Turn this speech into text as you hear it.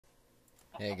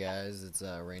Hey guys, it's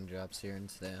Raindrops here, and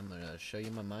today I'm gonna show you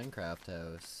my Minecraft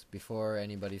house. Before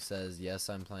anybody says yes,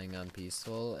 I'm playing on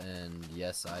peaceful, and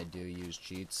yes, I do use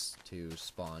cheats to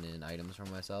spawn in items for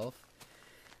myself.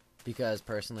 Because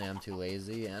personally, I'm too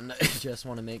lazy and I just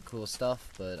want to make cool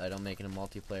stuff, but I don't make it in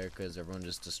multiplayer because everyone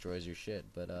just destroys your shit.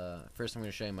 But first, I'm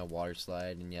gonna show you my water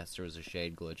slide, and yes, there was a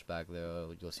shade glitch back there.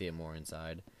 You'll see it more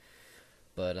inside.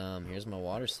 But here's my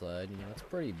water slide. You know, it's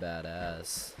pretty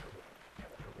badass.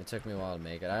 It took me a while to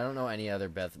make it. I don't know any other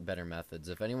better methods.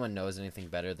 If anyone knows anything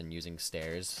better than using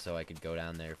stairs so I could go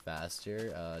down there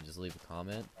faster, just leave a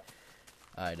comment.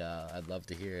 I'd love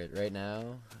to hear it. Right now,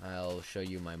 I'll show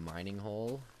you my mining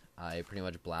hole. I pretty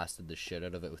much blasted the shit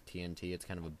out of it with TNT. It's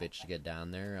kind of a bitch to get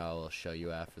down there. I'll show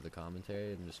you after the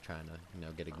commentary. I'm just trying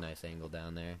to, get a nice angle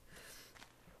down there.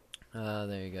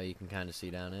 There you go. You can kind of see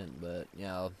down it, but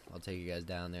yeah, I'll take you guys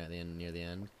down there at the end, near the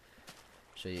end.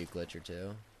 Show you a glitch or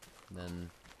two. Then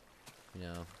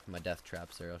my death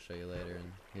traps there, I'll show you later.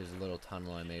 And here's a little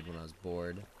tunnel I made when I was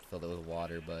bored. Filled it with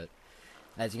water, but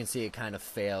as you can see, it kind of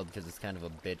failed because it's kind of a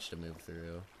bitch to move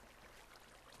through.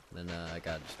 Then I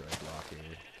got destroyed block here.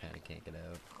 Kind of can't get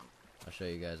out. I'll show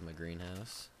you guys my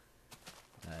greenhouse.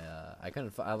 I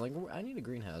couldn't. I'm like, I need a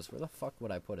greenhouse. Where the fuck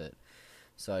would I put it?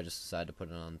 So I just decided to put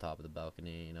it on top of the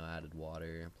balcony. Added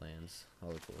water, plants,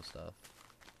 all the cool stuff.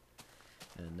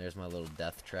 And there's my little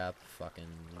death trap. Fucking,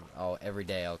 oh, every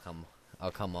day I'll come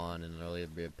on and there'll either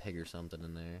be a pig or something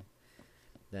in there.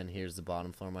 Then here's the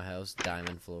bottom floor of my house,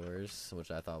 diamond floors,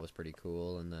 which I thought was pretty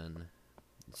cool. And then,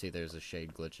 see, there's a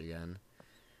shade glitch again.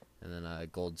 And then a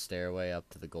gold stairway up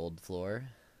to the gold floor.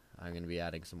 I'm gonna be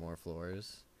adding some more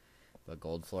floors, but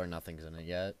gold floor, nothing's in it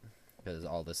yet because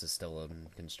all this is still in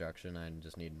construction. I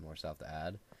just need more stuff to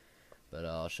add. But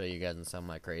I'll show you guys in some of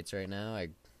my crates right now. I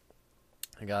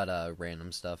got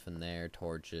random stuff in there: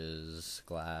 torches,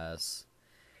 glass,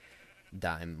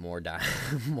 more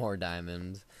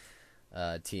diamonds,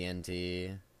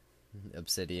 TNT,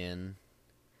 obsidian,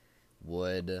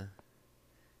 wood,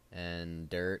 and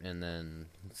dirt, and then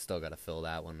still gotta fill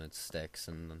that one with sticks,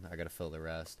 and I gotta fill the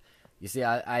rest. You see,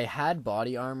 I had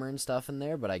body armor and stuff in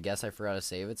there, but I guess I forgot to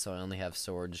save it, so I only have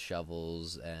swords,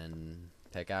 shovels, and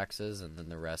pickaxes, and then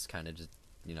the rest kind of just,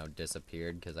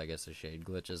 disappeared because I guess the shade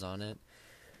glitches on it.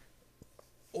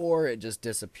 Or it just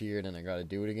disappeared and I gotta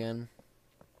do it again.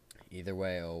 Either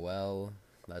way, oh well.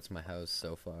 That's my house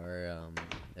so far.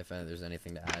 If there's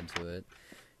anything to add to it,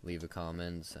 leave a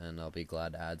comment and I'll be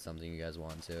glad to add something you guys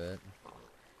want to it.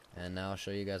 And now I'll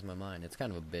show you guys my mine. It's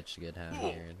kind of a bitch to get down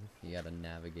here. You gotta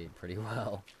navigate pretty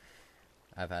well.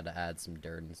 I've had to add some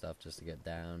dirt and stuff just to get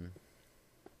down.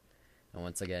 And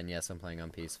once again, yes, I'm playing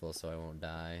on peaceful so I won't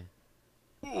die.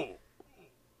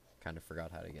 Kind of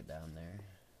forgot how to get down there.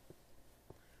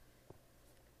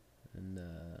 And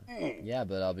yeah,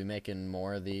 but I'll be making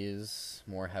more of these,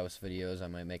 more house videos. I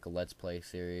might make a Let's Play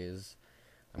series.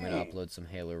 I'm gonna upload some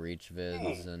Halo Reach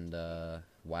vids and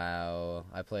WoW.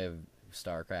 I play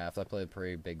StarCraft. I play a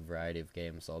pretty big variety of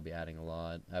games, so I'll be adding a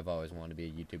lot. I've always wanted to be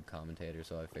a YouTube commentator,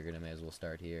 so I figured I may as well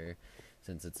start here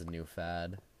since it's a new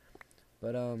fad.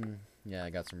 But yeah,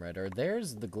 I got some red ore.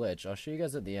 There's the glitch. I'll show you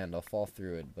guys at the end. I'll fall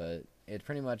through it, but it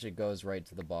pretty much it goes right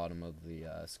to the bottom of the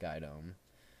sky dome.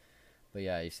 But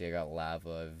yeah, you see I got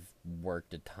lava. I've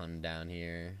worked a ton down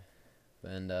here.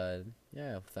 And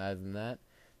yeah, other than that,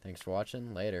 thanks for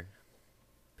watching. Later.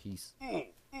 Peace.